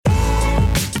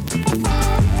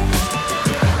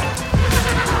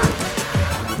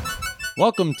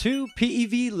Welcome to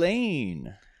PEV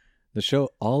Lane. The show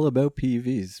all about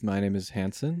PEVs. My name is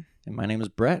Hanson. And my name is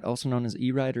Brett, also known as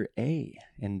eRider A.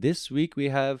 And this week we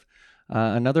have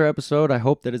another episode. I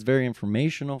hope that is very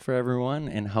informational for everyone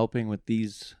and helping with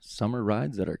these summer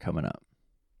rides that are coming up.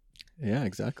 Yeah,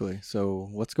 exactly. So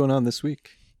what's going on this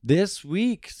week?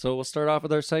 So we'll start off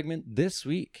with our segment this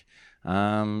week.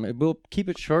 We'll keep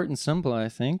it short and simple, I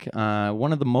think.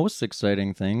 One of the most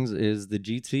exciting things is the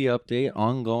GT update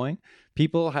ongoing.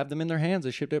 People have them in their hands.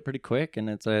 They shipped it pretty quick, and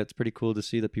it's pretty cool to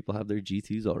see that people have their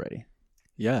GTs already.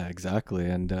 Yeah, exactly.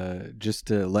 And just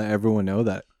to let everyone know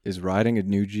that is riding a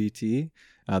new GT,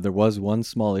 there was one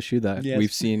small issue that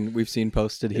we've seen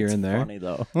posted here and there. It's funny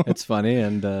though. It's funny,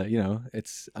 and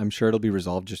I'm sure it'll be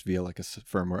resolved just via like a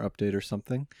firmware update or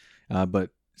something.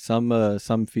 But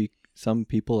some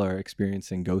people are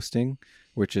experiencing ghosting,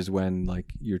 which is when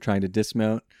like you're trying to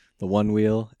dismount the one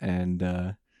wheel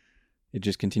and it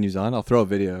just continues on. I'll throw a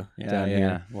video down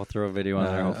here. We'll throw a video on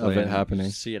there hopefully of it happening.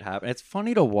 See it happen. It's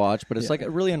funny to watch, but it's like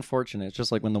really unfortunate. It's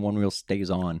just like when the one wheel stays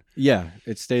on. Yeah,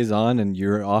 it stays on and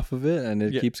you're off of it and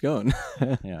it keeps going.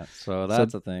 Yeah, so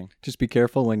that's a thing. Just be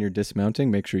careful when you're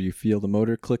dismounting. Make sure you feel the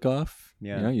motor click off.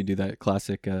 Yeah. You do that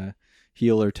classic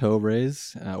heel or toe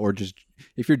raise, or just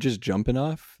if you're just jumping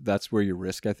off, that's where your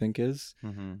risk I think is.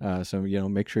 Mm-hmm. So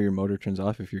make sure your motor turns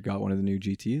off if you got one of the new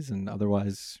GTs, and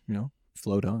otherwise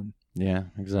float on. Yeah,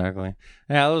 exactly.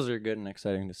 Yeah, those are good and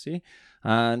exciting to see.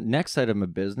 Next item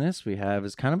of business we have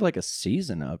is kind of like a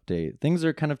season update. Things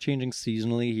are kind of changing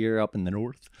seasonally here up in the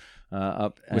north.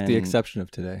 With the exception of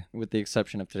today. With the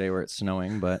exception of today where it's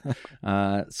snowing, but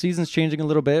season's changing a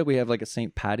little bit. We have like a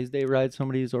St. Paddy's Day ride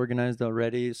somebody's organized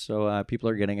already, so people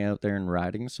are getting out there and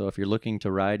riding. So if you're looking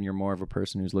to ride and you're more of a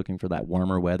person who's looking for that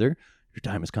warmer weather, your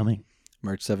time is coming.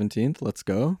 March 17th, let's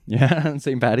go. Yeah,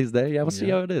 St. Paddy's Day. Yeah, we'll see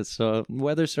how it is. So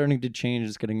weather's starting to change.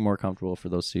 It's getting more comfortable for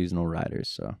those seasonal riders.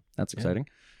 So that's exciting.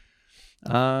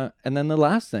 And then the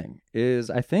last thing is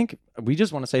I think we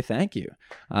just want to say thank you.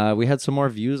 We had some more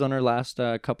views on our last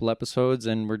couple episodes,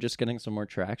 and we're just getting some more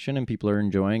traction, and people are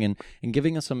enjoying and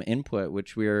giving us some input,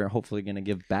 which we are hopefully going to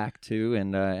give back to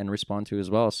and respond to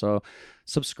as well. So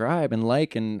subscribe and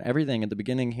like and everything at the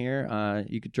beginning here.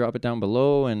 You could drop it down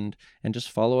below and just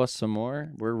follow us some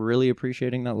more. We're really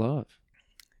appreciating that love.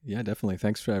 Yeah, definitely.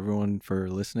 Thanks for everyone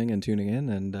for listening and tuning in.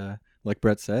 And like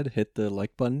Brett said, hit the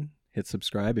like button. Hit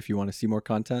subscribe if you want to see more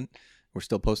content. We're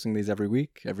still posting these every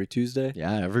week, every Tuesday.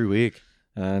 Yeah, every week.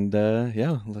 And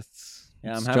let's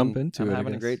jump into it. I'm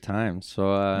having a great time.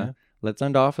 So let's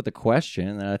end off with a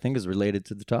question that I think is related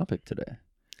to the topic today.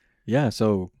 Yeah,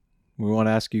 so we want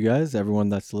to ask you guys, everyone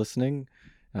that's listening,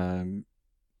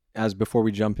 as before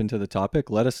we jump into the topic,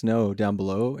 let us know down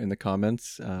below in the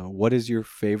comments, what is your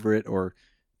favorite or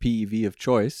PEV of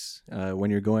choice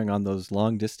when you're going on those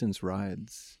long distance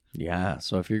rides? Yeah,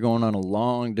 so if you're going on a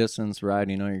long distance ride,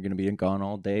 you're going to be gone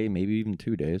all day, maybe even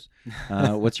 2 days.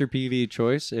 What's your PV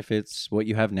choice? If it's what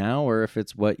you have now or if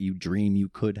it's what you dream you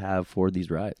could have for these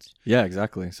rides? Yeah,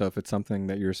 exactly. So if it's something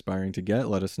that you're aspiring to get,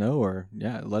 let us know, or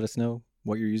let us know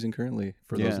what you're using currently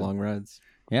for those long rides.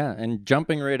 Yeah, and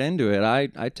jumping right into it,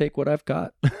 I take what I've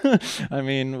got. I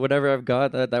mean, whatever I've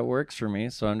got, that works for me,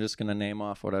 so I'm just going to name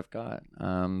off what I've got.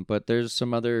 But there's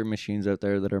some other machines out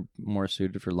there that are more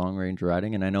suited for long-range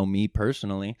riding, and I know me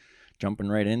personally, jumping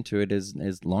right into it is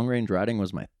long-range riding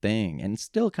was my thing, and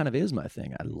still kind of is my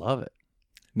thing. I love it.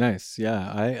 Nice.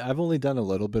 Yeah, I've only done a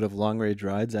little bit of long-range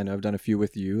rides. I know I've done a few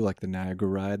with you, like the Niagara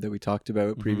ride that we talked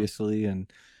about previously, and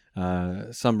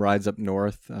some rides up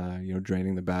north,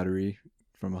 draining the battery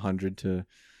from 100 to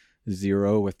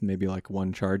 0 with maybe like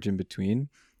one charge in between.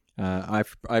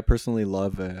 I personally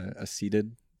love a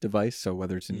seated device. So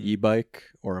whether it's an e-bike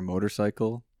or a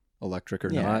motorcycle, electric or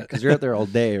not. Because you're out there all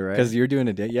day, right? Because you're doing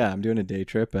a day. Yeah, I'm doing a day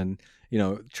trip. And,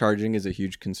 charging is a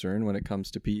huge concern when it comes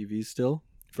to PEVs still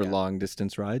for long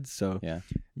distance rides. So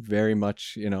very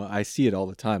much, I see it all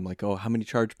the time. Like, oh, how many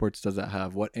charge ports does that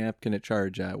have? What amp can it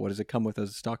charge at? What does it come with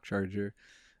as a stock charger?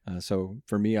 So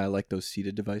for me, I like those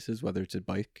seated devices, whether it's a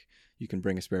bike, you can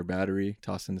bring a spare battery,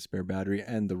 toss in the spare battery,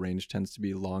 and the range tends to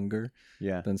be longer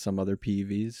than some other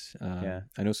PEVs.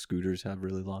 I know scooters have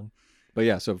really long.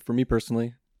 But so for me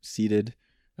personally, seated,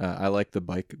 I like the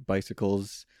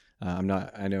bicycles. I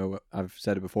know I've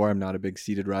said it before, I'm not a big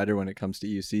seated rider when it comes to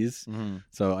EUCs. Mm-hmm.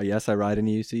 So yes, I ride an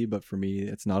EUC, but for me,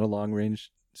 it's not a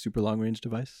super long range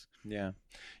device. Yeah.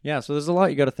 So there's a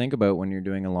lot you got to think about when you're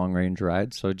doing a long range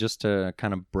ride. So just to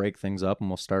kind of break things up, and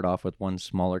we'll start off with one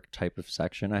smaller type of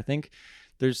section. I think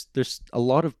there's a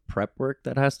lot of prep work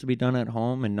that has to be done at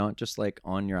home, and not just like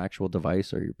on your actual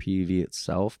device or your PEV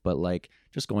itself, but like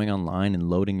just going online and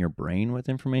loading your brain with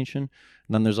information.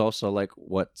 And then there's also like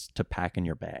what's to pack in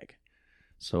your bag.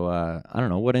 So I don't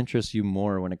know, what interests you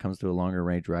more when it comes to a longer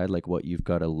range ride, like what you've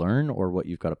got to learn or what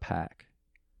you've got to pack?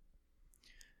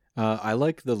 I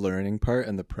like the learning part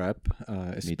and the prep,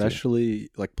 especially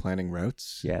like planning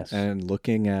routes. Yes. And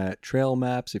looking at trail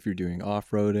maps if you're doing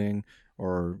off-roading,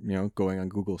 or, you know, going on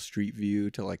Google Street View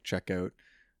to like check out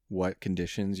what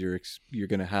conditions you're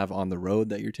going to have on the road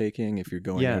that you're taking if you're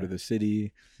going out of the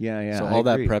city. Yeah. So all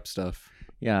that prep stuff.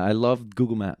 Yeah, I love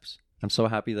Google Maps. I'm so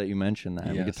happy that you mentioned that.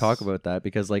 Yes. We could talk about that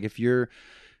because like if you're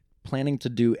planning to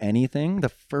do anything, the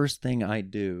first thing I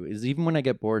do is, even when I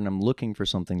get bored and I'm looking for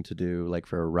something to do, like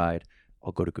for a ride,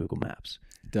 I'll go to Google Maps.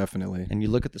 Definitely. And you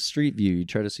look at the Street View, you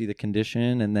try to see the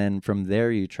condition, and then from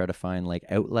there you try to find like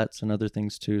outlets and other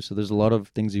things too. So there's a lot of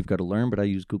things you've got to learn, but I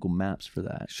use Google Maps for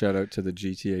that. Shout out to the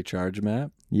GTA Charge map.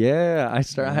 Yeah,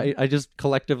 I just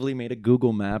collectively made a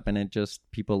Google map, and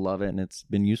people love it, and it's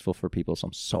been useful for people. So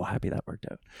I'm so happy that worked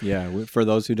out. Yeah, for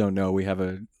those who don't know, we have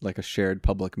a shared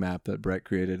public map that Brett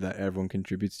created that everyone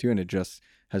contributes to, and it just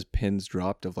has pins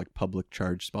dropped of like public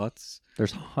charge spots.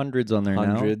 There's hundreds on there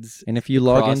now. Hundreds. And if you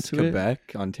log into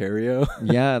Quebec, Ontario.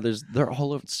 Yeah, they're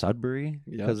all over Sudbury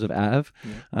because of Av.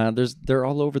 Yeah. They're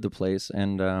all over the place.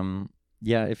 And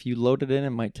if you load it in,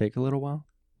 it might take a little while.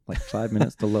 Like 5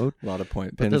 minutes to load. A lot of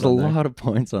points. There's a lot of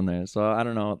points on there. So I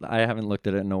don't know. I haven't looked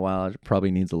at it in a while. It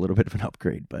probably needs a little bit of an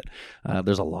upgrade, but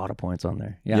there's a lot of points on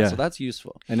there. Yeah, so that's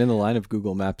useful. And in the line of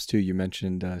Google Maps too, you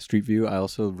mentioned Street View. I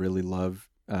also really love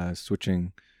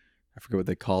switching, I forget what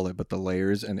they call it, but the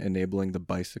layers and enabling the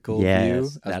bicycle view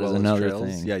as well as trails.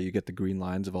 Thing. Yeah, you get the green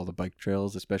lines of all the bike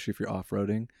trails, especially if you're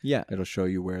off-roading. Yeah. It'll show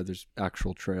you where there's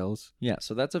actual trails. Yeah,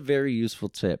 so that's a very useful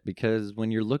tip, because when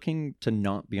you're looking to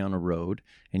not be on a road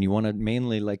and you want to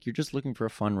mainly, like, you're just looking for a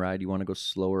fun ride, you want to go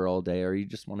slower all day, or you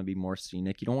just want to be more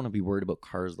scenic, you don't want to be worried about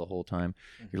cars the whole time,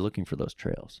 you're looking for those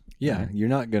trails. Yeah, you're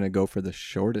not going to go for the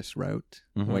shortest route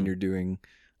when you're doing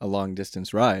a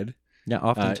long-distance ride. Yeah,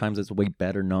 oftentimes it's way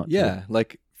better not to. Yeah,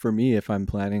 like for me, if I'm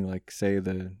planning, like, say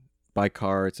by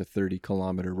car, it's a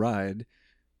 30-kilometer ride.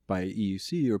 By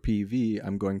EUC or PV,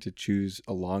 I'm going to choose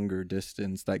a longer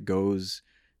distance that goes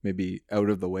maybe out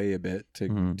of the way a bit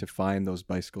to find those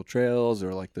bicycle trails,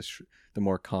 or like the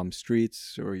more calm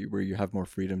streets, or where you have more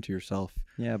freedom to yourself.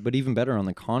 Yeah, but even better on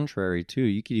the contrary too,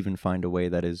 you could even find a way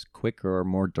that is quicker or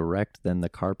more direct than the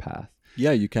car path.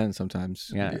 Yeah, you can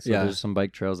sometimes. Yeah, so there's some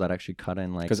bike trails that actually cut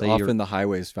in, like, because often the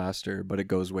highway is faster, but it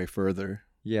goes way further.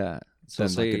 Yeah, so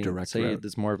say, like a direct route.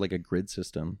 It's more of like a grid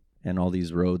system, and all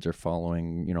these roads are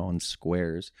following, in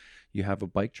squares. You have a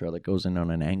bike trail that goes in on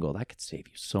an angle that could save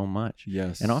you so much.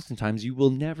 Yes, and oftentimes you will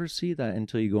never see that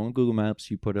until you go on Google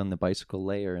Maps. You put on the bicycle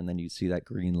layer, and then you see that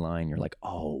green line. You're like,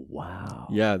 oh wow.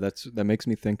 Yeah, that makes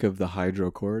me think of the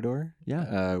Hydro Corridor.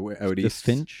 Yeah, out east.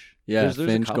 Finch. Yeah, there's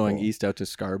Finch going east out to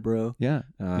Scarborough. Yeah.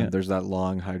 There's that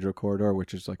long Hydro Corridor,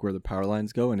 which is like where the power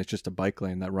lines go, and it's just a bike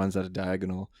lane that runs at a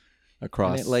diagonal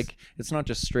across. And it's not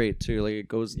just straight too. Like, it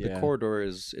goes. The corridor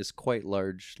is quite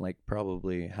large, like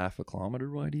probably half a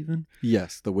kilometer wide even.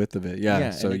 Yes, the width of it. Yeah.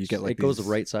 So you get like it goes the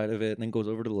right side of it, and then goes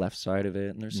over to the left side of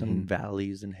it, and there's some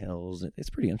valleys and hills. It's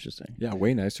pretty interesting. Yeah,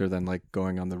 way nicer than like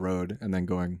going on the road and then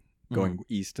going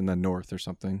east and then north or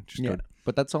something.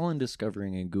 But that's all in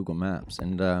discovering in Google Maps.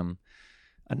 And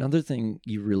another thing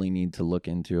you really need to look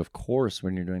into, of course,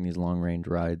 when you're doing these long range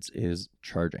rides, is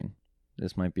charging.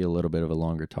 This might be a little bit of a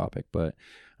longer topic, but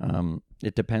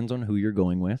it depends on who you're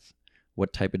going with,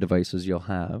 what type of devices you'll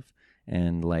have,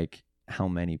 and like how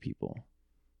many people.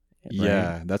 Right?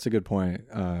 Yeah, that's a good point.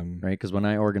 Right, because when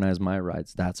I organize my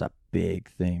rides, that's a big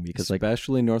thing, because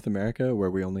especially in North America, where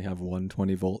we only have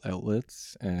 120-volt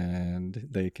outlets, and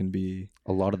they can be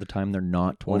a lot of the time they're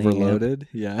not 20 overloaded.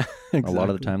 Yeah, exactly. A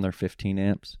lot of the time they're 15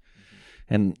 amps,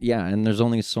 and there's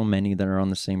only so many that are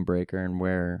on the same breaker, and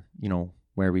where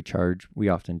we charge, we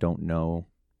often don't know,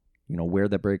 where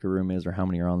the breaker room is or how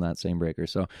many are on that same breaker.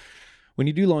 So when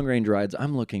you do long range rides,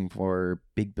 I'm looking for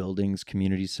big buildings,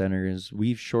 community centers.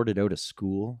 We've shorted out a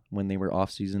school when they were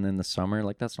off season in the summer.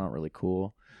 Like, that's not really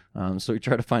cool. So we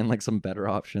try to find like some better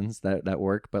options that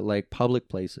work, but like public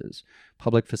places,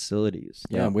 public facilities.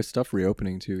 Yeah, with stuff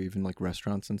reopening too, even like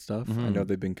restaurants and stuff. I know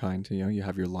they've been kind to, you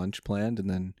have your lunch planned, and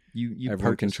then you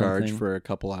everyone can charge for a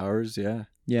couple hours. Yeah.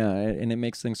 Yeah, and it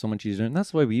makes things so much easier. And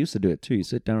that's the way we used to do it too. You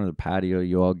sit down at the patio,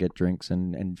 you all get drinks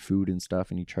and food and stuff,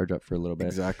 and you charge up for a little bit.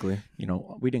 Exactly.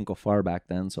 We didn't go far back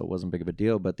then, so it wasn't big of a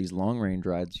deal. But these long range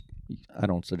rides, I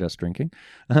don't suggest drinking.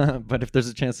 But if there's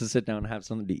a chance to sit down and have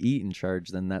something to eat and charge,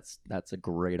 then that's a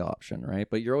great option, right?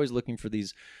 But you're always looking for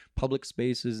these public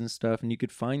spaces and stuff, and you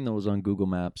could find those on Google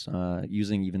Maps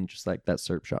using even just like that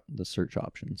the search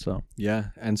option. So yeah,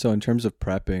 and so in terms of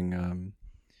prepping,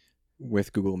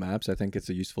 with Google Maps, I think it's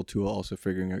a useful tool also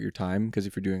figuring out your time, because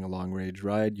if you're doing a long range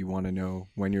ride, you want to know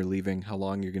when you're leaving, how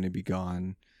long you're going to be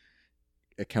gone,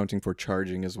 accounting for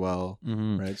charging as well,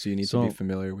 right? So you need to be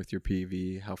familiar with your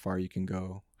PEV, how far you can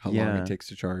go, how long it takes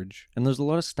to charge. And there's a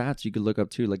lot of stats you could look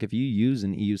up too. Like if you use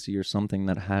an EUC or something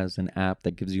that has an app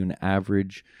that gives you an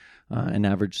average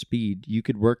speed, you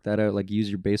could work that out, like use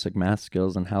your basic math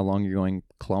skills on how long you're going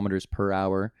kilometers per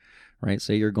hour, right?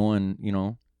 Say you're going,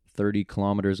 30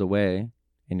 kilometers away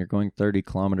and you're going 30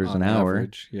 kilometers an hour.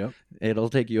 Average, yep. It'll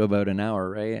take you about an hour,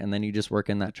 right? And then you just work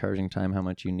in that charging time, how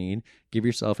much you need. Give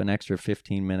yourself an extra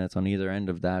 15 minutes on either end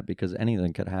of that, because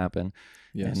anything could happen.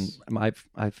 Yes. And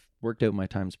I've worked out my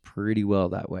times pretty well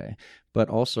that way. But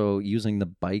also using the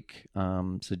bike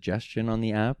suggestion on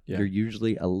the app, you're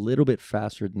usually a little bit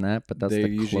faster than that, but that's they the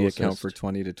usually closest. Account for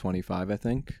 20 to 25, I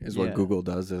think, is what Google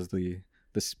does as the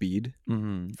speed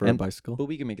for a bicycle. But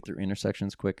we can make it through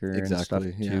intersections quicker and stuff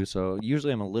too. So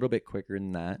usually I'm a little bit quicker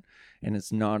than that. And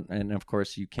it's not, and of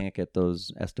course you can't get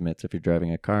those estimates if you're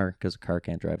driving a car, because a car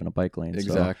can't drive in a bike lane.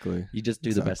 Exactly. So you just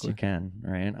do the best you can,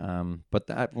 right? But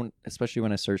that one, especially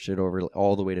when I searched it over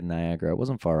all the way to Niagara, it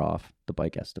wasn't far off the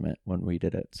bike estimate when we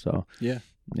did it. So yeah.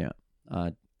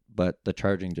 But the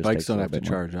charging just bikes don't have to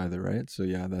charge either, right? So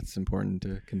yeah, that's important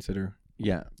to consider.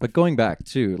 Yeah, but going back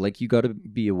too, like you got to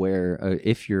be aware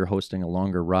if you're hosting a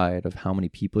longer ride of how many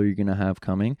people you're going to have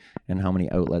coming and how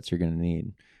many outlets you're going to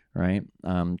need, right?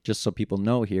 Just so people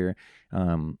know here,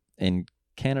 in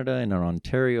Canada and in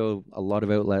Ontario, a lot of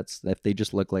outlets, if they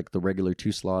just look like the regular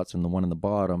 2 slots and the one in the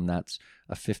bottom, that's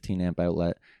a 15 amp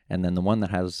outlet. And then the one that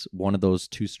has one of those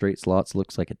 2 straight slots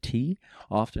looks like a T.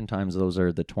 Oftentimes those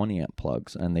are the 20 amp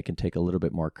plugs and they can take a little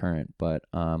bit more current. But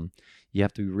you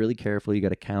have to be really careful. You got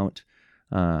to count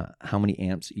how many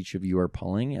amps each of you are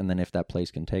pulling, and then if that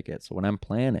place can take it. So when I'm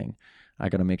planning, I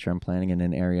got to make sure I'm planning in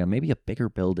an area, maybe a bigger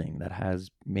building that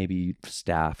has maybe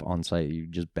staff on site. You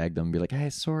just beg them, be like, hey,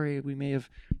 sorry, we may have,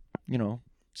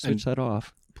 switched that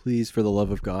off. Please, for the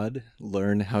love of God,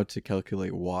 learn how to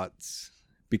calculate watts,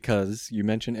 because you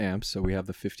mentioned amps, so we have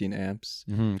the 15 amps.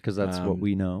 Because that's what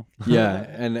we know. Yeah,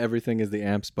 and everything is the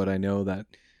amps, but I know that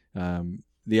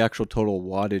the actual total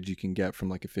wattage you can get from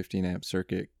like a 15 amp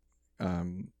circuit,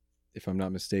 if I'm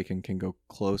not mistaken, can go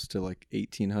close to like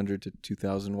 1,800 to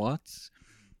 2,000 watts.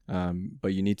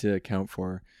 But you need to account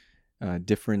for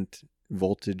different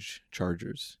voltage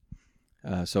chargers.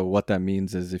 So what that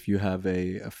means is if you have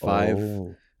a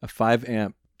 5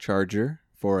 amp charger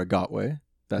for a Gotway,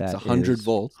 that's 100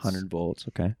 volts. 100 volts,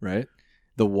 okay. Right?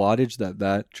 The wattage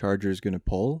that charger is going to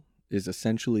pull is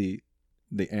essentially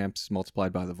the amps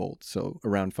multiplied by the volts. So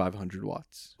around 500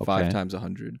 watts. Okay. 5 times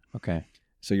 100. Okay.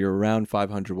 So you're around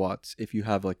 500 watts. If you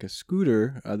have like a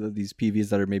scooter, these PVs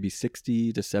that are maybe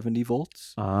 60 to 70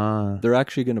 volts, they're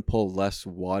actually going to pull less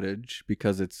wattage,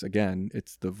 because it's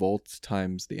the volts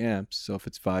times the amps. So if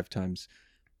it's 5 times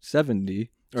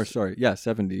 70,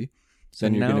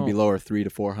 then you're going to be lower 300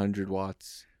 to 400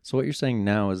 watts. So what you're saying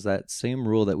now is that same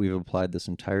rule that we've applied this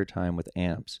entire time with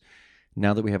amps.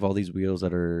 Now that we have all these wheels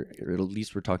that are, or at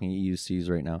least we're talking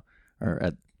EUCs right now,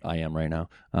 I am right now,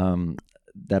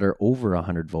 that are over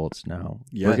 100 volts now.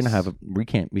 Yes. We're gonna have we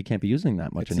can't be using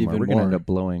that much anymore. We're gonna end up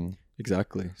blowing.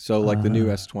 Exactly. So like the new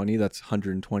S20, that's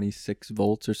 126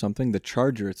 volts or something. The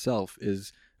charger itself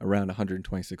is around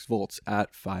 126 volts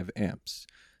at 5 amps.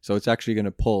 So it's actually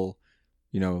gonna pull,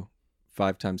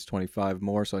 5 times 25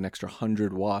 more, so an extra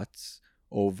 100 watts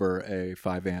over a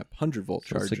 5 amp 100 volt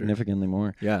charger. Significantly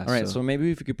more. Yeah. All right. So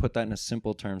maybe if you could put that in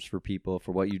simple terms for people,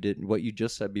 for what you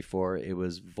just said before, it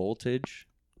was voltage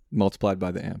multiplied by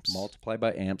the amps. Multiplied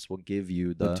by amps will give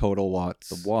you the total watts.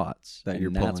 The watts that you're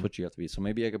pulling. That's what you have to be. So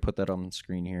maybe I could put that on the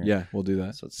screen here. Yeah, we'll do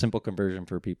that. So it's simple conversion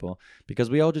for people, because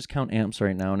we all just count amps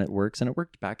right now and it works, and it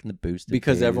worked back in the boosted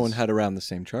because days. Everyone had around the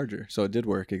same charger, so it did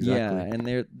work exactly. Yeah,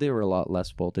 and they were a lot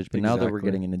less voltage, but now that we're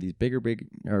getting into these bigger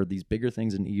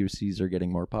things, and EUCs are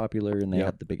getting more popular, and they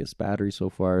have the biggest battery so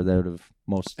far out of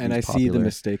most. And I see the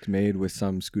mistake made with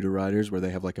some scooter riders where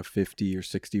they have like a 50 or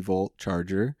 60 volt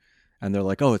charger. And they're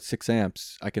like, oh, it's 6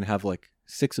 amps. I can have like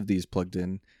 6 of these plugged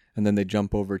in. And then they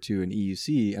jump over to an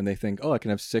EUC and they think, oh, I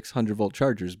can have 600 volt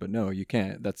chargers. But no, you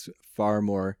can't. That's far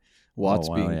more watts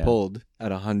being pulled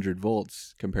at 100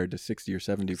 volts compared to 60 or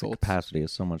 70 volts. The capacity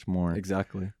is so much more.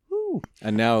 Exactly. Woo.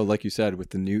 And now, like you said, with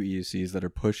the new EUCs that are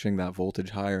pushing that voltage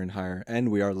higher and higher,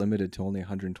 and we are limited to only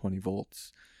 120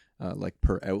 volts, like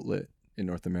per outlet in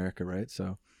North America, right?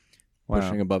 So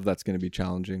pushing above that's going to be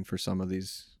challenging for some of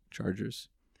these chargers.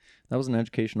 That was an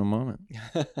educational moment.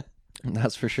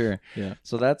 That's for sure. Yeah.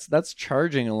 So that's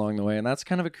charging along the way, and that's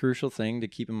kind of a crucial thing to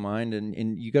keep in mind.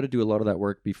 And you got to do a lot of that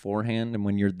work beforehand. And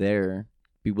when you're there,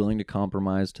 be willing to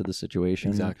compromise to the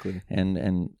situation. Exactly.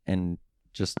 And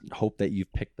just hope that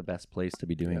you've picked the best place to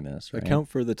be doing this. Right? Account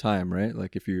for the time, right?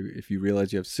 Like if you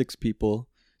realize you have 6 people,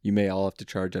 you may all have to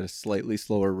charge at a slightly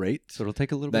slower rate. So it'll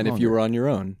take a little bit than longer. If you were on your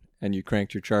own and you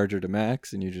cranked your charger to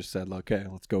max and you just said, okay,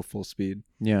 let's go full speed.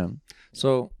 Yeah.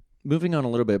 So moving on a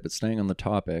little bit, but staying on the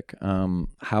topic,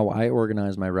 how I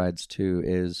organize my rides too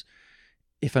is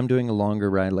if I'm doing a longer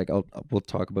ride, like we'll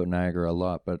talk about Niagara a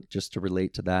lot, but just to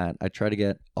relate to that, I try to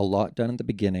get a lot done at the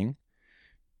beginning,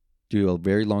 do a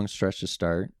very long stretch to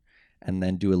start, and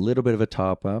then do a little bit of a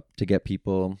top up to get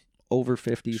people over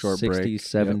 50, Short 60, break.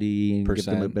 70, Yep. give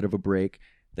them a bit of a break.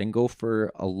 Then go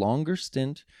for a longer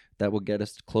stint that will get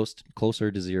us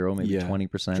closer to zero, maybe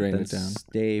 20%. Drain then it down.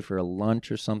 stay for a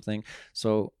lunch or something.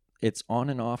 So it's on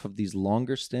and off of these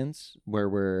longer stints where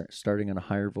we're starting on a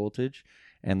higher voltage,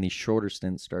 and the shorter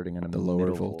stints starting on a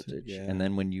lower voltage. Yeah. And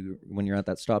then when you're at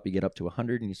that stop, you get up to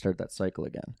 100 and you start that cycle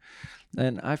again.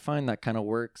 And I find that kind of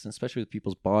works, especially with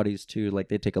people's bodies too. Like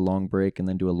they take a long break and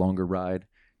then do a longer ride,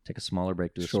 take a smaller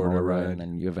break, do a Shorter smaller ride, ride. and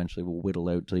then you eventually will whittle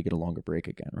out until you get a longer break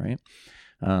again, right?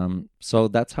 So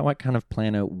that's how I kind of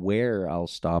plan out where I'll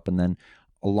stop. And then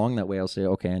along that way, I'll say,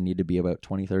 okay, I need to be about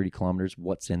 20, 30 kilometers.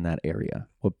 What's in that area?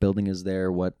 What building is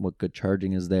there? What good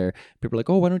charging is there? People are like,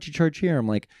 oh, why don't you charge here? I'm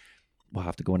like, we'll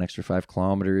have to go an extra 5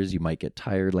 kilometers. You might get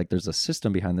tired. Like there's a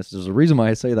system behind this. There's a reason why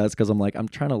I say that is because I'm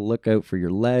trying to look out for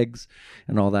your legs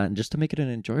and all that, and just to make it an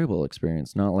enjoyable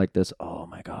experience, not like this, oh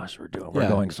my gosh, we're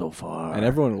going so far. And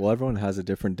everyone has a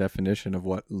different definition of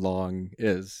what long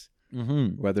is.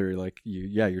 Mm-hmm. Whether like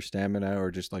your stamina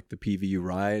or just like the PV you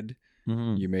ride,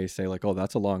 you may say like, oh,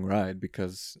 that's a long ride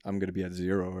because I'm going to be at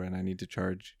 0 and I need to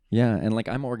charge. Yeah, and like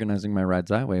I'm organizing my rides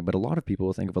that way, but a lot of people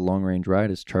will think of a long range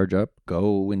ride as charge up,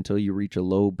 go until you reach a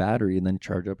low battery, and then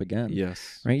charge up again.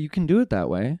 Yes. Right? You can do it that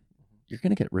way. You're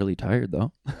going to get really tired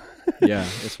though. Yeah,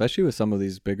 especially with some of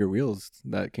these bigger wheels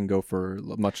that can go for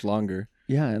much longer.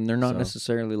 Yeah, and they're not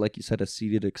necessarily, like you said, a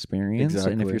seated experience.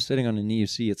 Exactly. And if you're sitting on an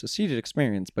EUC, it's a seated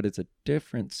experience, but it's a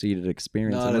different seated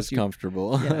experience. Not as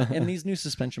comfortable. Yeah, and these new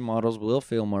suspension models will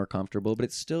feel more comfortable, but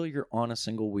it's still you're on a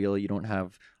single wheel. You don't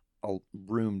have a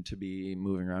room to be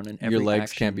moving around. And your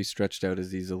legs can't be stretched out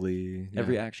as easily. Yeah.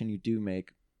 Every action you do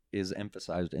make is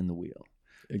emphasized in the wheel.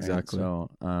 Exactly. Right?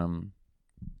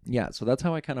 So, so that's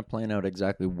how I kind of plan out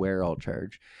exactly where I'll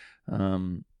charge.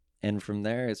 And from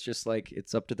there, it's just like,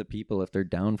 it's up to the people if they're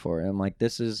down for it. I'm like,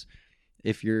 this is,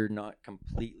 if you're not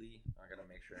completely, I gotta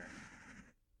make sure.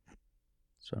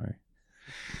 Sorry.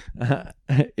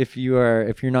 If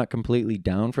you're not completely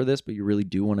down for this, but you really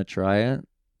do want to try it,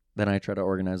 then I try to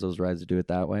organize those rides to do it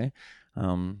that way.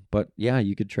 But yeah,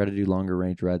 you could try to do longer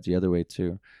range rides the other way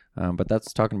too. But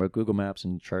that's talking about Google Maps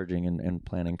and charging and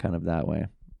planning kind of that way.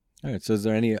 All right. So is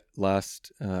there any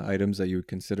last items that you would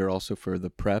consider also for the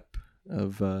prep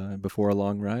of before a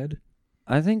long ride?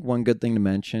 I think one good thing to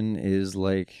mention is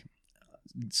like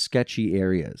sketchy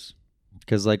areas,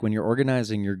 because like when you're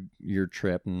organizing your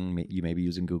trip and you may be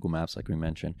using Google Maps like we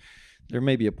mentioned, there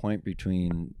may be a point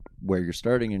between where you're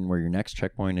starting and where your next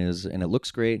checkpoint is, and it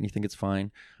looks great and you think it's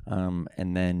fine,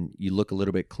 and then you look a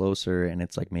little bit closer and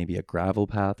it's like maybe a gravel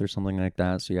path or something like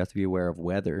that, so you have to be aware of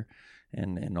weather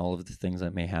and all of the things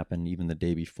that may happen even the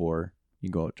day before you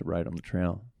go out to ride on the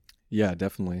trail. Yeah,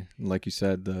 definitely. Like you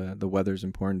said, the weather's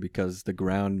important because the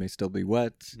ground may still be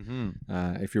wet.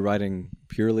 Mm-hmm. If you're riding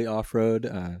purely off-road,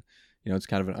 it's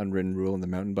kind of an unwritten rule in the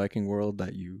mountain biking world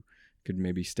that you could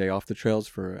maybe stay off the trails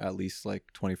for at least like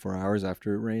 24 hours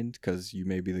after it rained, because you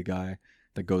may be the guy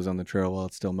that goes on the trail while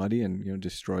it's still muddy and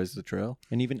destroys the trail.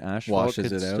 And even asphalt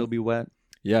could still be wet.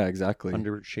 Yeah, exactly.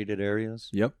 Under shaded areas.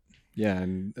 Yep. Yeah,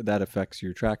 and that affects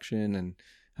your traction and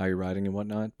how you're riding and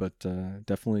whatnot. But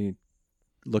definitely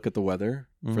look at the weather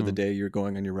for the day you're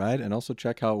going on your ride, and also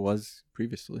check how it was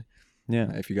previously.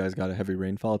 Yeah. If you guys got a heavy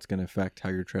rainfall, it's going to affect how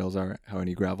your trails are, how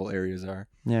any gravel areas are.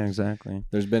 Yeah, exactly.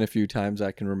 There's been a few times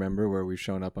I can remember where we've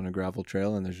shown up on a gravel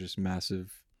trail and there's just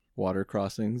massive water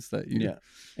crossings that you have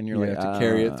to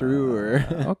carry it through, or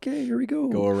okay, here we go.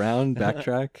 Go around,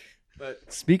 backtrack.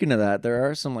 But speaking of that, there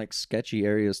are some like sketchy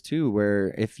areas too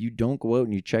where if you don't go out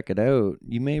and you check it out,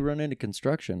 you may run into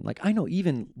construction. Like I know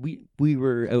even we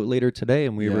were out later today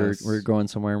and we were going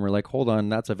somewhere and we're like, hold on,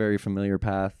 that's a very familiar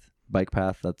bike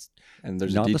path that's and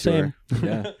there's not a detour. The same.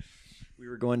 Yeah. We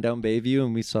were going down Bayview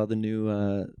and we saw the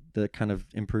new the kind of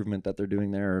improvement that they're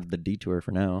doing there, or the detour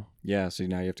for now. Yeah, so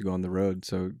now you have to go on the road.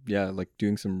 So yeah, like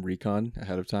doing some recon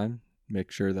ahead of time.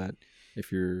 Make sure that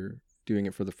if you're doing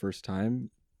it for the first time,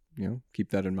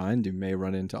 keep that in mind. You may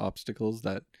run into obstacles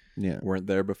that weren't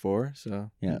there before.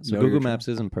 So so Google Maps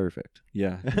isn't perfect.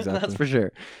 Yeah, exactly. That's for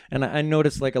sure. And I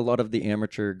noticed like a lot of the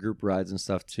amateur group rides and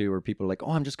stuff too, where people are like,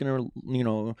 oh, I'm just gonna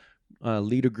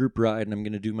lead a group ride and I'm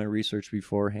gonna do my research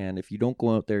beforehand. If you don't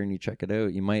go out there and you check it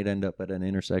out, you might end up at an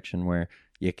intersection where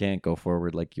you can't go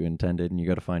forward like you intended, and you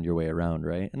got to find your way around,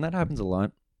 right? And that happens a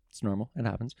lot. It's normal. It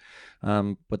happens.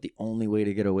 But the only way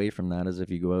to get away from that is if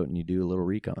you go out and you do a little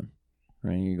recon,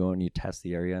 right? You go and you test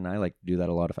the area, and I like to do that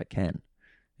a lot if I can,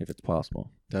 if it's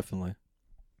possible. Definitely.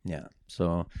 Yeah.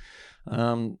 So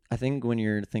I think when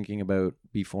you're thinking about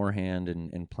beforehand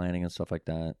and planning and stuff like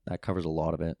that, that covers a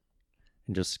lot of it.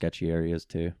 And just sketchy areas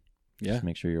too. Yeah. Just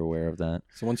make sure you're aware of that.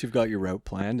 So once you've got your route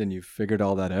planned and you've figured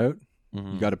all that out,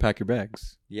 you got to pack your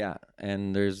bags. Yeah.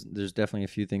 And there's definitely a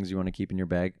few things you want to keep in your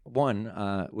bag. One,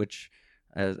 which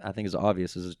I think is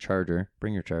obvious, is a charger.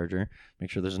 Bring your charger.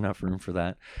 Make sure there's enough room for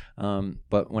that.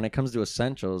 But when it comes to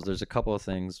essentials, there's a couple of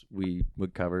things we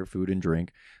would cover, food and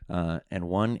drink. And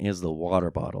one is the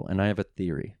water bottle. And I have a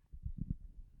theory.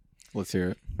 Let's hear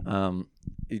it.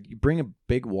 You bring a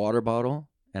big water bottle.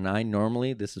 And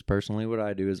this is personally what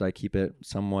I do, is I keep it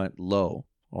somewhat low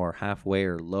or halfway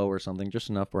or low or something, just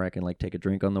enough where I can like take a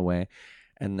drink on the way.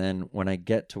 And then when I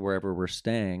get to wherever we're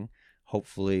staying,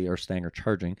 hopefully, or staying or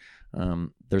charging,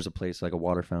 there's a place like a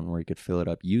water fountain where you could fill it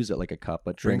up, use it like a cup,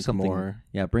 but bring something more.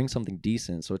 Yeah, bring something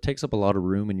decent. So it takes up a lot of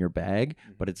room in your bag,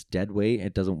 but it's dead weight.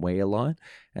 It doesn't weigh a lot.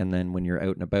 And then when you're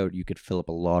out and about, you could fill up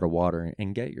a lot of water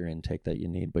and get your intake that you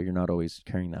need, but you're not always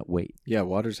carrying that weight. Yeah,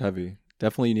 water's heavy.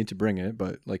 Definitely you need to bring it,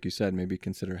 but like you said, maybe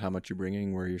consider how much you're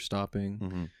bringing, where you're stopping.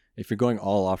 Mm-hmm. If you're going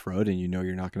all off-road and you're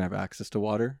not going to have access to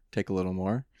water, take a little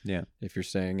more. Yeah. If you're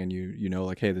staying and you know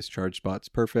like, hey, this charge spot's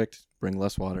perfect, bring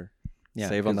less water. Yeah,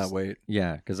 save on that weight.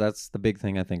 Yeah, because that's the big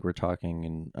thing I think we're talking,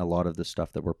 and a lot of the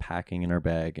stuff that we're packing in our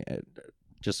bag,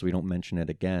 just so we don't mention it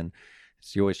again,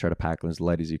 so you always try to pack as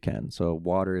light as you can. So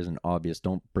water isn't obvious.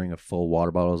 Don't bring a full water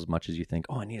bottle as much as you think,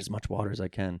 oh, I need as much water as I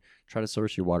can. Try to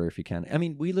source your water if you can. I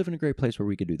mean, we live in a great place where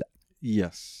we could do that.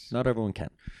 Yes. Not everyone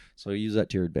can. So use that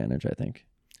to your advantage, I think.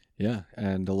 Yeah.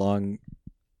 And along,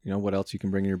 what else you can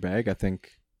bring in your bag? I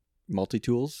think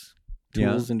multi-tools,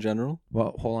 tools in general.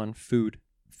 Well, hold on. Food.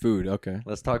 Okay.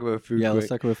 Let's talk about food. Yeah, quick. let's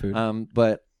talk about food.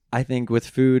 But I think with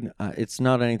food, it's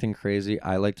not anything crazy.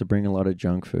 I like to bring a lot of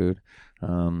junk food,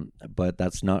 but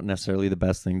that's not necessarily the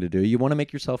best thing to do. You want to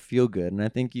make yourself feel good. And I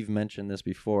think you've mentioned this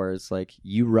before. It's like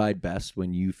you ride best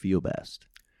when you feel best.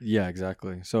 Yeah,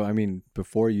 exactly. So, I mean,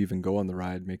 before you even go on the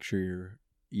ride, make sure you're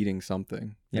eating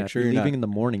something. Yeah, make sure you're leaving in the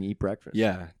morning, eat breakfast.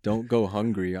 Yeah, don't go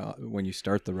hungry when you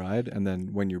start the ride. And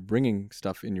then when you're bringing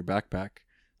stuff in your backpack,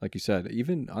 like you said,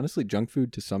 even honestly, junk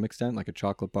food to some extent, like a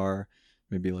chocolate bar,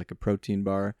 maybe like a protein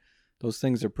bar, those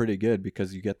things are pretty good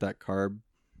because you get that carb.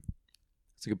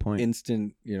 That's a good point.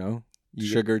 Instant,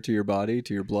 sugar to your body,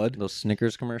 to your blood. Those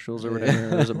Snickers commercials or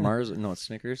whatever. Is it Mars? No, it's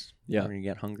Snickers. Yeah. When you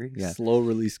get hungry. Yeah. Slow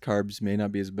release carbs may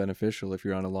not be as beneficial if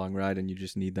you're on a long ride and you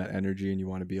just need that energy and you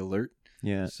want to be alert.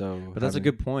 Yeah. So, but that's a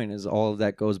good point. Is all of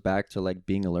that goes back to like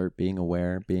being alert, being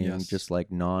aware, being just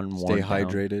like non-worn Stay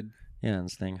hydrated. Yeah,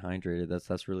 and staying hydrated.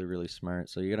 That's really, really smart.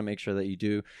 So you got to make sure that you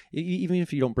do, even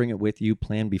if you don't bring it with you,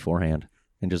 plan beforehand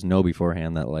and just know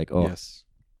beforehand that like, oh, yes,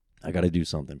 I got to do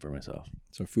something for myself.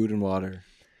 So food and water,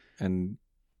 and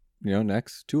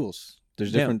next tools.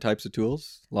 There's different types of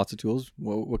tools, lots of tools.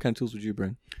 What kind of tools would you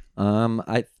bring?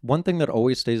 One thing that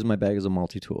always stays in my bag is a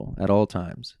multi-tool at all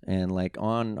times. And like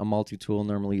on a multi-tool,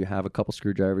 normally you have a couple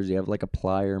screwdrivers, you have like a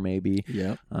plier maybe.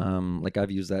 Yeah. Like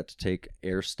I've used that to take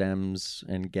air stems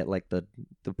and get like the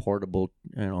portable,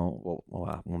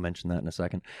 we'll mention that in a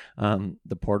second.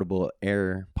 The portable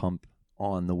air pump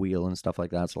on the wheel and stuff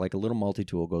like that. So like a little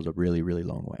multi-tool goes a really, really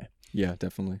long way. Yeah,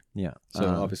 definitely. Yeah. So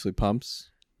obviously pumps.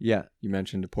 Yeah. You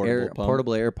mentioned a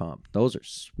portable air pump. Those are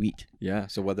sweet. Yeah.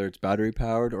 So whether it's battery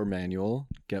powered or manual,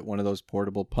 get one of those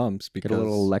portable pumps because get a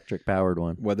little electric powered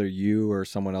one. Whether you or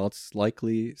someone else,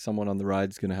 likely someone on the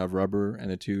ride's going to have rubber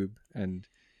and a tube. And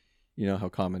you know how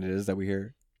common it is that we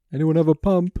hear, anyone have a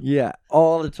pump? Yeah,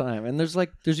 all the time. And there's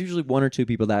usually one or two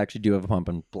people that actually do have a pump,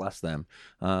 and bless them.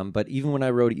 But even when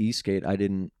I rode e-skate, I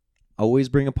didn't always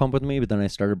bring a pump with me, but then I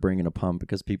started bringing a pump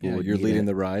because people would you're leading it.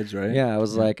 The rides, right? Yeah, I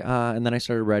was like, and then I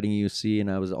started riding UC,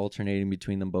 and I was alternating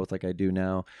between them both like I do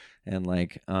now. And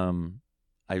like,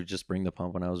 I would just bring the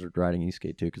pump when I was riding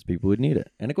Eastgate too, because people would need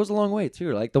it, and it goes a long way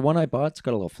too. Like the one I bought's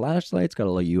got a little flashlight, it's got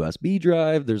a little USB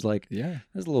drive. There's a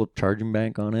little charging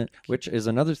bank on it, which is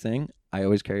another thing. I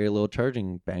always carry a little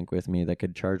charging bank with me that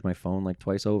could charge my phone like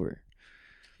twice over.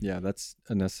 Yeah, that's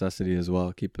a necessity as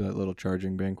well. Keep that little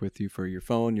charging bank with you for your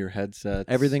phone, your headset.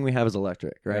 Everything we have is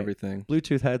electric, right? Everything.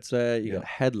 Bluetooth headset, you got a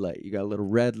headlight, you got little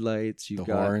red lights, you got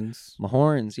horns. My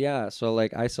horns, yeah. So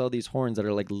like I saw these horns that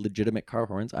are like legitimate car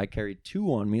horns. I carried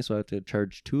 2 on me, so I have to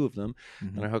charge 2 of them.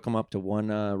 And I hook them up to one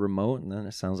remote, and then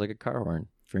it sounds like a car horn.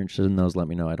 If you're interested in those, let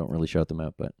me know. I don't really shout them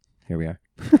out, but here we are.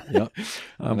 Yep.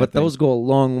 But those go a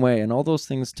long way, and all those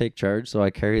things take charge. So I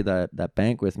carry that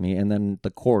bank with me, and then the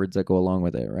cords that go along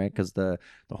with it, right? Because the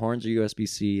horns are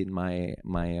USB-C, and my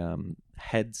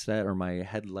headset or my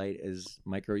headlight is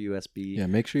micro USB. Yeah,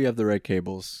 make sure you have the right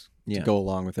cables to go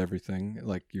along with everything,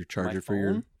 like your charger for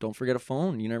your. Don't forget a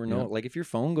phone. You never know. Like if your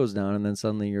phone goes down, and then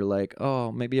suddenly you're like,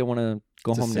 oh, maybe I want to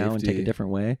go home now and take a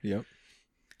different way. Yep.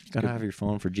 You gotta have your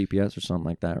phone for GPS or something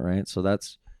like that, right? So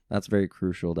that's very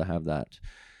crucial to have that.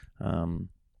 And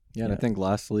I think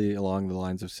lastly, along the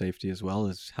lines of safety as well,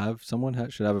 is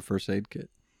should have a first aid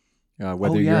kit.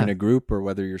 Whether you're in a group or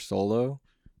whether you're solo,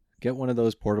 get one of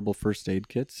those portable first aid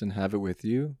kits and have it with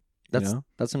you.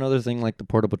 That's another thing, like the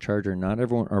portable charger. Not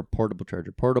everyone, or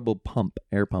portable pump,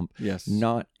 air pump. Yes.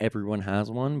 Not everyone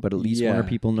has one, but at least one or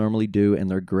people normally do,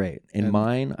 and they're great. In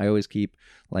mine, I always keep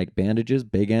like bandages,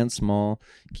 big and small.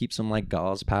 Keep some like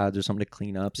gauze pads or something to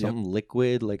clean up. Some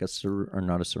liquid, like or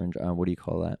not a syringe. What do you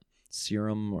call that?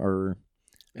 Serum or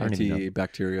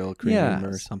antibacterial cream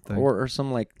or something, or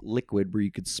some like liquid where you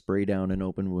could spray down an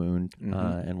open wound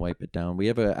and wipe it down. We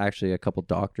have actually a couple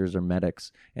doctors or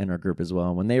medics in our group as well,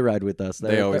 and when they ride with us,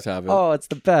 they always have it. Oh, it's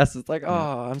the best. It's like,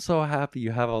 oh, I'm so happy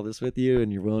you have all this with you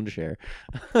and you're willing to share.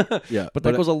 But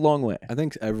that goes a long way. I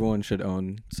think everyone should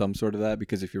own some sort of that,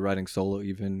 because if you're riding solo,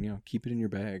 even keep it in your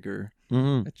bag, or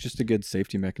it's just a good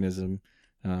safety mechanism.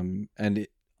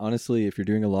 Honestly, if you're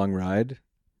doing a long ride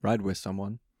with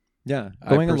someone. Yeah,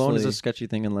 going alone is a sketchy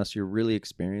thing unless you're really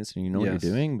experienced and you know what you're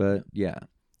doing. But yeah,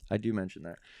 I do mention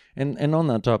that. And on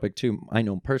that topic too, I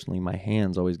know personally my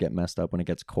hands always get messed up when it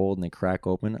gets cold and they crack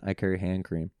open. I carry hand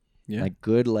cream. Yeah.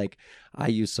 I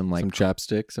use some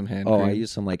chapstick, some hand cream. I use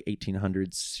some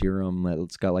 1800 serum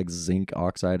that's got zinc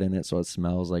oxide in it, so it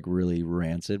smells really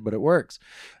rancid, but it works.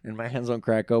 And my hands don't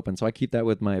crack open, so I keep that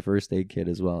with my first aid kit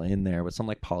as well in there, with some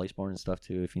Polysporin stuff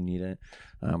too if you need it.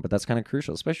 But that's kind of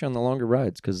crucial, especially on the longer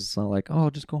rides, because it's not like, oh,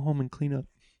 just go home and clean up.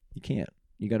 You can't.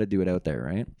 You got to do it out there,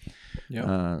 right?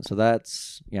 Yeah. So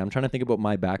that's, I'm trying to think about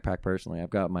my backpack personally. I've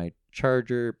got my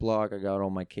charger block. I got all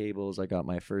my cables. I got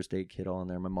my first aid kit all in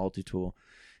there. My multi-tool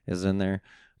is in there.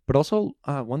 But also,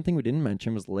 one thing we didn't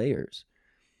mention was layers.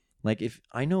 If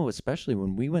I know, especially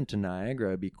when we went to Niagara,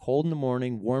 it'd be cold in the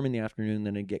morning, warm in the afternoon,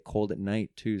 then it'd get cold at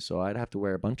night too. So I'd have to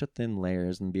wear a bunch of thin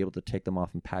layers and be able to take them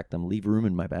off and pack them, leave room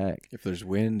in my bag. If there's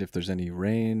wind, if there's any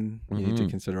rain, you need to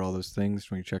consider all those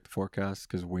things when you check the forecast,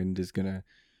 because wind is going to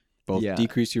both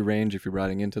decrease your range if you're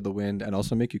riding into the wind, and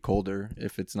also make you colder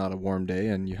if it's not a warm day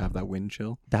and you have that wind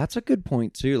chill. That's a good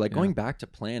point too. Going back to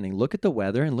planning, look at the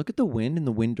weather and look at the wind and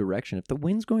the wind direction. If the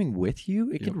wind's going with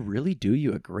you, it can really do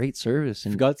you a great service.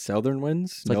 And if you've got southern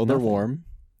winds, know they're warm.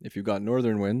 If you've got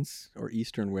northern winds or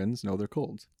eastern winds, know they're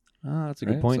cold. Ah, that's a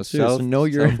good point too. So know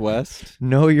your southwest,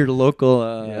 know your local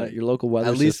weather.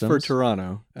 At least systems. For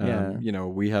Toronto,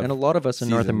 we have, and a lot of us in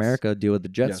North America deal with the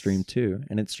jet stream too,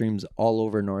 and it streams all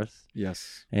over north.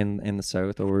 Yes, and in the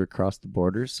south, over across the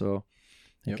borders. So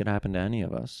it could happen to any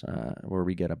of us, where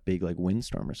we get a big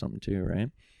windstorm or something too, right?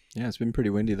 Yeah, it's been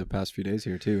pretty windy the past few days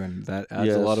here too, and that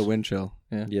adds a lot of wind chill.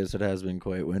 Yeah. Yes, it has been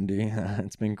quite windy.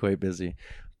 It's been quite busy.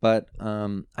 But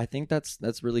I think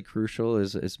that's really crucial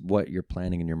is what you're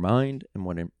planning in your mind and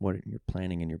what you're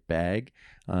planning in your bag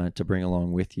to bring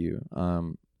along with you.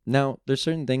 Now, there's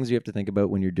certain things you have to think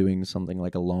about when you're doing something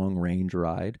like a long range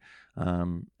ride.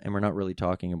 And we're not really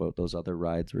talking about those other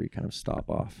rides where you kind of stop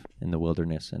off in the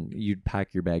wilderness and you'd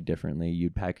pack your bag differently.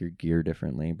 You'd pack your gear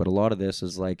differently. But a lot of this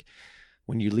is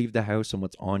when you leave the house and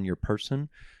what's on your person,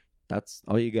 that's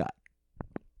all you got.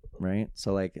 Right?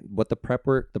 So what the prep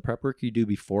work you do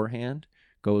beforehand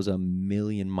goes a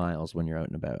million miles when you're out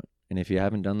and about. And if you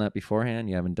haven't done that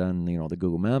beforehand, you haven't done, the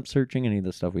Google Maps searching, any of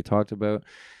the stuff we talked about,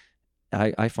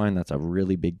 I find that's a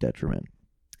really big detriment.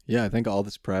 Yeah, I think all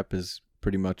this prep is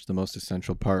pretty much the most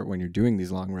essential part when you're doing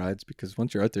these long rides, because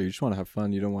once you're out there, you just want to have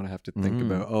fun. You don't want to have to think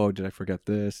about, oh, did I forget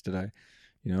this? Did I,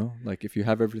 if you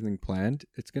have everything planned,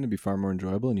 it's going to be far more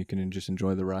enjoyable and you can just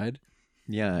enjoy the ride.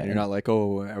 Yeah. And you're not like,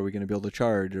 oh, are we going to be able to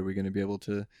charge? Are we going to be able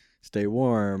to stay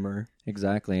warm? Or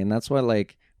exactly. And that's why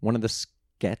one of the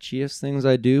sketchiest things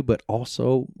I do, but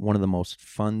also one of the most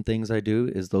fun things I do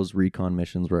is those recon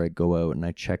missions where I go out and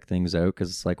I check things out, because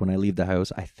it's like when I leave the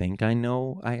house, I think I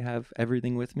know I have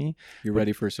everything with me. You're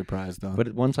ready for a surprise, though.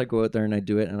 But once I go out there and I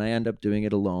do it, and I end up doing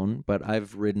it alone, but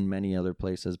I've ridden many other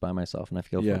places by myself, and I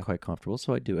feel quite comfortable,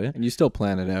 so I do it. And you still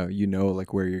plan it out. You know,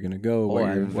 like where you're gonna go,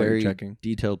 what you're checking.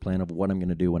 Detailed plan of what I'm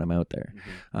gonna do when I'm out there.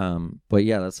 But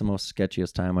yeah, that's the most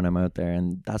sketchiest time when I'm out there,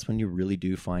 and that's when you really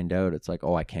do find out. It's like,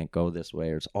 oh, I can't go this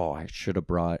way, or it's, oh, I should have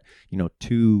brought,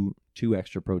 two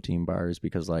extra protein bars,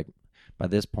 because like by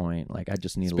this point, like I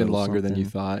just need a little longer something. Than you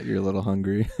thought. You're a little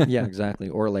hungry. Yeah, exactly.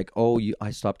 Or like, oh,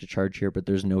 I stopped to charge here, but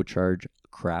there's no charge.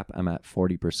 Crap, I'm at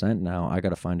 40% now. I got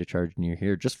to find a charge near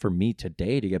here just for me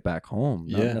today to get back home,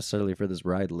 not necessarily for this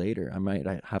ride later.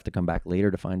 I have to come back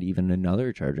later to find even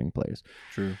another charging place.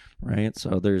 True. Right?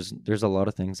 So there's a lot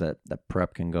of things that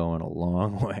prep can go in a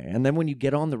long way. And then when you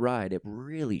get on the ride, it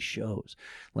really shows.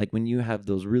 Like when you have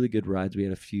those really good rides, we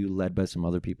had a few led by some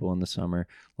other people in the summer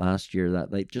last year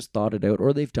that they just thought it out,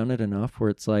 or they've done it enough where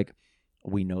it's like,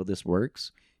 we know this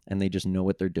works. And they just know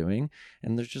what they're doing,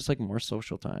 and there's just like more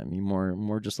social time, you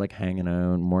more just like hanging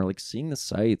out, more like seeing the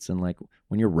sights. And like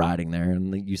when you're riding there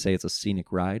and you say it's a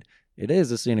scenic ride, it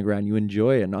is a scenic ride, and you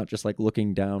enjoy it, not just like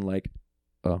looking down like,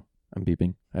 oh, I'm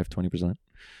beeping, I have 20%,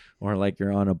 or like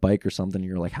you're on a bike or something,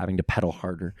 you're like having to pedal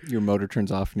harder, your motor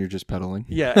turns off and you're just pedaling.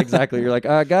 Yeah, exactly. You're like,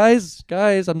 guys,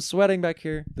 I'm sweating back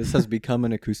here. This has become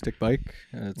an acoustic bike.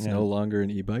 It's no longer an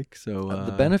e-bike. So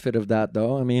the benefit of that,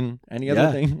 though, I mean, any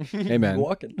other thing, hey man,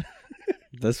 walking.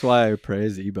 That's why I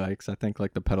praise e-bikes. I think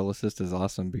like the pedal assist is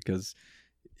awesome, because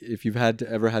if you've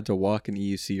ever had to walk an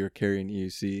EUC or carry an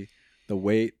EUC, the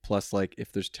weight plus like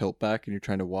if there's tilt back and you're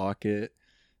trying to walk it,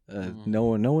 no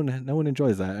one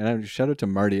enjoys that. And I shout out to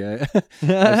Marty.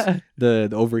 The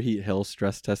overheat hill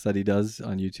stress test that he does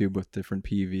on YouTube with different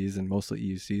PEVs and mostly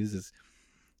EUCs is,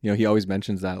 he always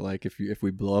mentions that like if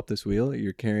we blow up this wheel,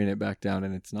 you're carrying it back down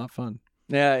and it's not fun.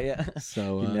 Yeah.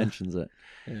 So he mentions it.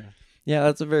 Yeah. Yeah,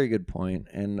 that's a very good point.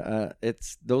 And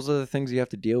those are the things you have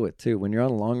to deal with too. When you're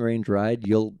on a long range ride,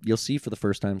 you'll see for the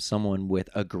first time someone with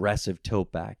aggressive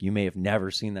tilt back. You may have never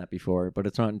seen that before, but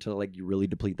it's not until like you really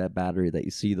deplete that battery that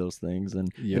you see those things.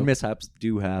 And mishaps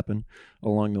do happen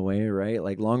along the way, right?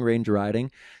 Like long range riding,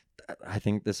 I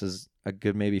think this is a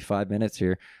good maybe 5 minutes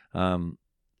here.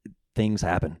 Things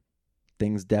happen.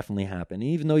 Things definitely happen.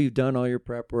 Even though you've done all your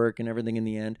prep work and everything in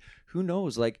the end, who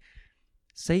knows? Like,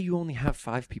 say you only have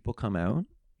 5 people come out,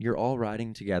 you're all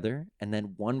riding together, and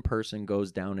then one person goes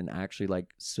down and actually like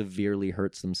severely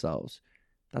hurts themselves.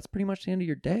 That's pretty much the end of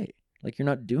your day. Like you're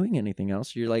not doing anything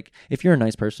else. You're like, if you're a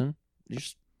nice person, you're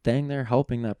just staying there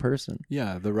helping that person.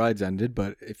 Yeah, the ride's ended,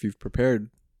 but if you've prepared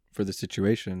for the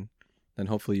situation, then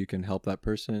hopefully you can help that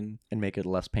person and make it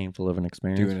less painful of an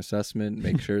experience. Do an assessment,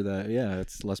 make sure that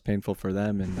it's less painful for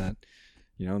them, and that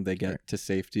they get to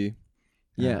safety.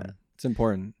 Yeah. It's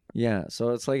important. Yeah, so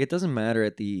it's like it doesn't matter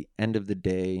at the end of the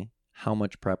day how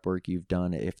much prep work you've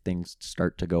done if things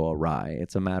start to go awry.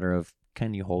 It's a matter of,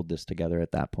 can you hold this together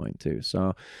at that point too?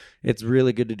 So it's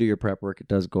really good to do your prep work. It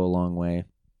does go a long way.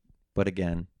 But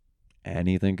again,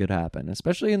 anything could happen,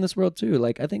 especially in this world too.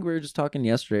 Like I think we were just talking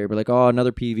yesterday, we're like, oh,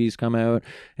 another PV's come out,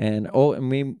 and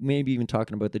maybe even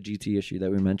talking about the GT issue that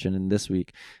we mentioned in this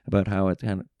week about how it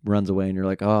kind of runs away, and you're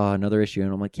like, oh, another issue.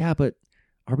 And I'm like, yeah, but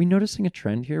are we noticing a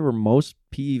trend here where most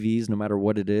PEVs, no matter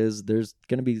what it is, there's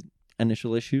going to be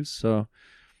initial issues? So,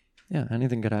 yeah,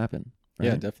 anything could happen. Right?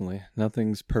 Yeah, definitely.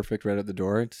 Nothing's perfect right at the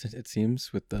door, it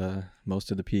seems, with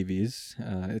most of the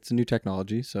PEVs. It's a new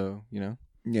technology, so,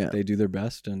 they do their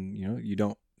best. And,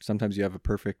 sometimes you have a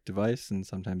perfect device, and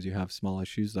sometimes you have small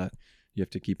issues that you have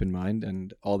to keep in mind.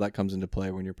 And all that comes into play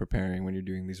when you're preparing, when you're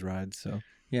doing these rides. So,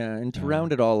 yeah, and to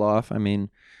round it all off, I mean,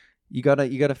 you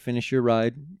gotta finish your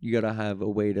ride. You gotta have a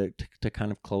way to kind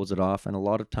of close it off. And a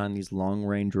lot of time, these long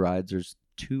range rides, there's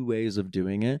 2 ways of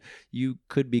doing it. You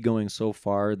could be going so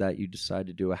far that you decide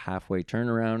to do a halfway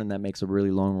turnaround, and that makes a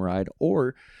really long ride.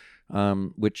 Or,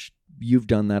 which you've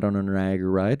done that on a Niagara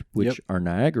ride, which our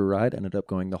Niagara ride ended up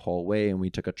going the whole way, and we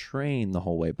took a train the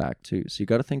whole way back too. So you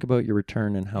got to think about your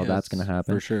return and how that's going to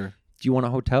happen. For sure. Do you want a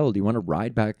hotel? Do you want to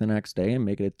ride back the next day and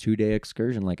make it a 2-day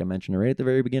excursion, like I mentioned right at the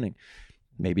very beginning?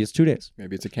 Maybe it's 2 days.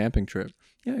 Maybe it's a camping trip.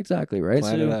 Yeah, exactly. Right.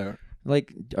 Plan it out.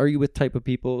 Like, are you with type of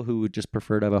people who would just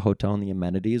prefer to have a hotel and the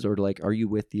amenities, or like, are you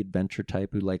with the adventure type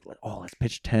who like, oh, let's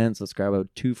pitch tents, let's grab out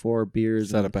 2-4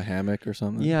 beers, set up a hammock or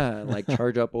something? Yeah, like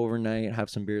charge up overnight, have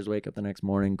some beers, wake up the next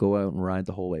morning, go out and ride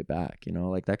the whole way back.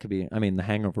 Like that could be. I mean, the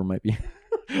hangover might be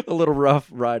a little rough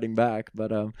riding back,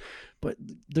 but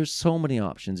there's so many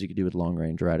options you could do with long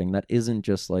range riding that isn't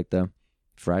just like the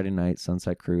Friday night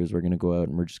sunset cruise. We're going to go out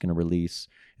and we're just going to release.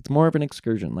 It's more of an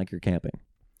excursion, like you're camping.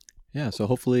 Yeah. So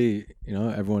hopefully,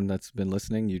 everyone that's been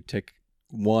listening, you take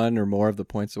one or more of the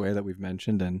points away that we've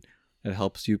mentioned, and it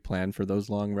helps you plan for those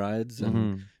long rides.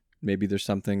 And maybe there's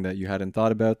something that you hadn't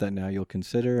thought about that now you'll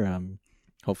consider.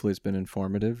 Hopefully it's been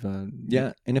informative.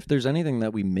 Yeah. And if there's anything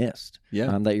that we missed,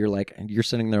 that you're like, you're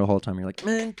sitting there the whole time, you're like,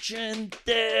 mention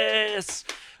this.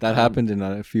 That happened in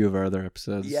a few of our other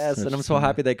episodes. Yes, and I'm so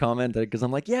happy they commented because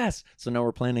I'm like, yes. So now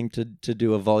we're planning to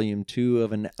do a volume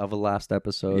 2 of a last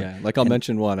episode. Yeah, like I'll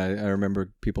mention one. I remember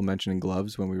people mentioning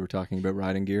gloves when we were talking about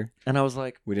riding gear. And I was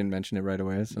like, we didn't mention it right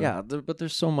away. So. Yeah, but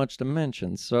there's so much to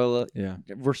mention. So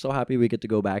we're so happy we get to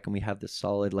go back and we have this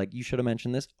solid, like, you should have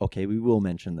mentioned this. Okay, we will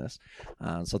mention this.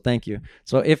 So thank you.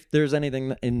 So if there's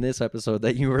anything in this episode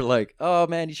that you were like, oh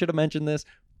man, you should have mentioned this,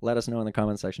 let us know in the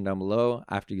comment section down below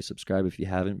after you subscribe if you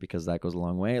haven't, because that goes a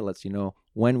long way. It lets you know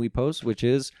when we post, which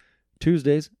is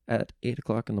Tuesdays at 8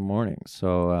 o'clock in the morning.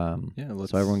 So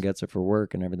so everyone gets it for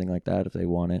work and everything like that if they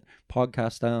want it.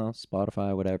 Podcast style,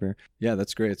 Spotify, whatever. Yeah,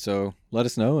 that's great. So let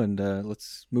us know, and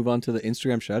let's move on to the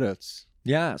Instagram shoutouts.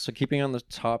 Yeah, so keeping on the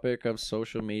topic of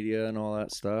social media and all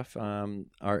that stuff,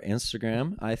 our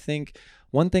Instagram, I think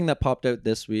one thing that popped out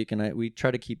this week, and we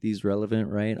try to keep these relevant,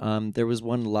 right? There was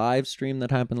one live stream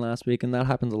that happened last week, and that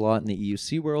happens a lot in the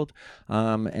EUC world.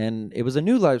 And it was a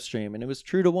new live stream, and it was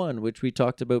True to One, which we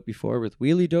talked about before with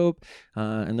Wheelie Dope,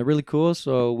 and they're really cool.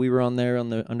 So we were on there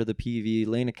under the PV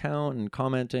Lane account and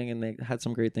commenting, and they had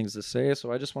some great things to say.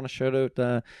 So I just want to shout out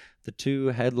the 2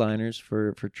 headliners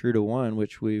for True to One,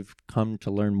 which we've come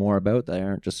to learn more about. They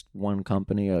aren't just one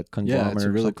company, a conglomerate. Yeah, it's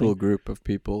a really cool group of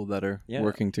people that are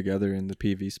working together in the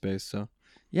PV space. So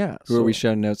who are we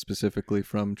shouting out specifically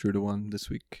from True to One this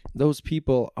week? Those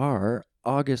people are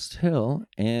August Hill,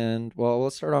 and well,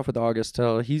 let's start off with August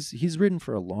Hill. He's ridden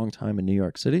for a long time in New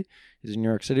York City. He's a New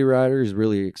York City rider. He's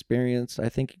really experienced. I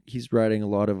think he's riding a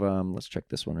lot of let's check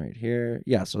this one right here.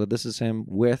 Yeah, so this is him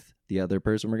with the other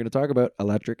person we're going to talk about,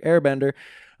 Electric Airbender.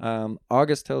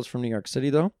 August Hill is from New York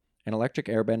City though, and Electric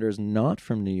Airbender is not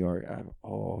from New York.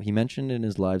 He mentioned in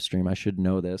his live stream, I should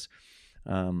know this.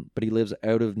 But he lives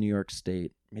out of New York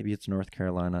State. Maybe it's North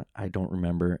Carolina. I don't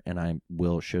remember, and I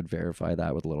should verify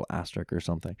that with a little asterisk or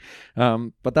something.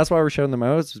 But that's why we're showing them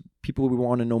out. It's people we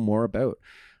want to know more about.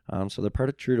 So they're part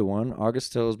of True to One.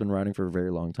 August Hill has been riding for a very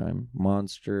long time.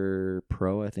 Monster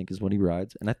Pro, I think, is what he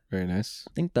rides, and very nice.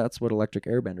 I think that's what Electric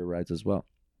Airbender rides as well.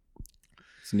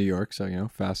 It's New York, so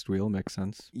fast wheel makes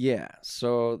sense. Yeah,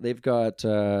 so they've got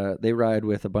they ride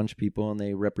with a bunch of people, and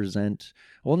they represent,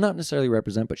 well, not necessarily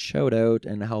represent, but shout out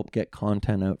and help get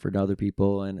content out for other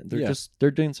people, and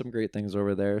they're doing some great things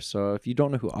over there. So if you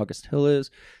don't know who August Hill is,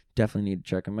 definitely need to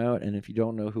check him out. And if you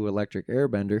don't know who Electric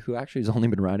Airbender, who actually has only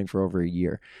been riding for over a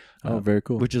year, very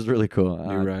cool, which is really cool.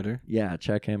 New rider, yeah,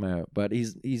 check him out. But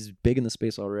he's big in the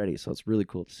space already, so it's really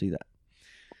cool to see that.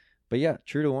 But yeah,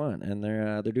 True to One, and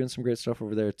they're doing some great stuff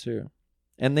over there too,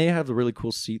 and they have the really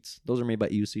cool seats. Those are made by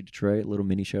EUC Detroit. Little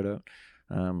mini shout out,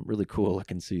 really cool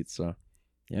looking seats. So,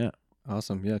 yeah,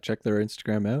 awesome. Yeah, check their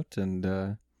Instagram out,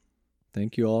 and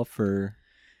thank you all for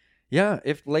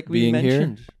if like we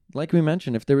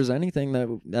mentioned, if there was anything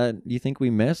that you think we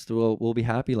missed, we'll be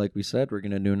happy. Like we said, we're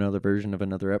gonna do another version of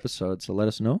another episode. So let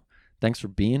us know. Thanks for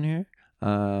being here.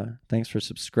 Thanks for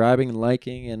subscribing and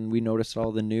liking, and we noticed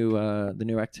all the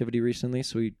new activity recently,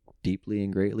 so we deeply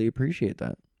and greatly appreciate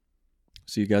that.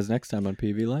 See you guys next time on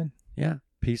PV Line. Yeah,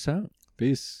 peace out.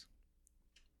 Peace.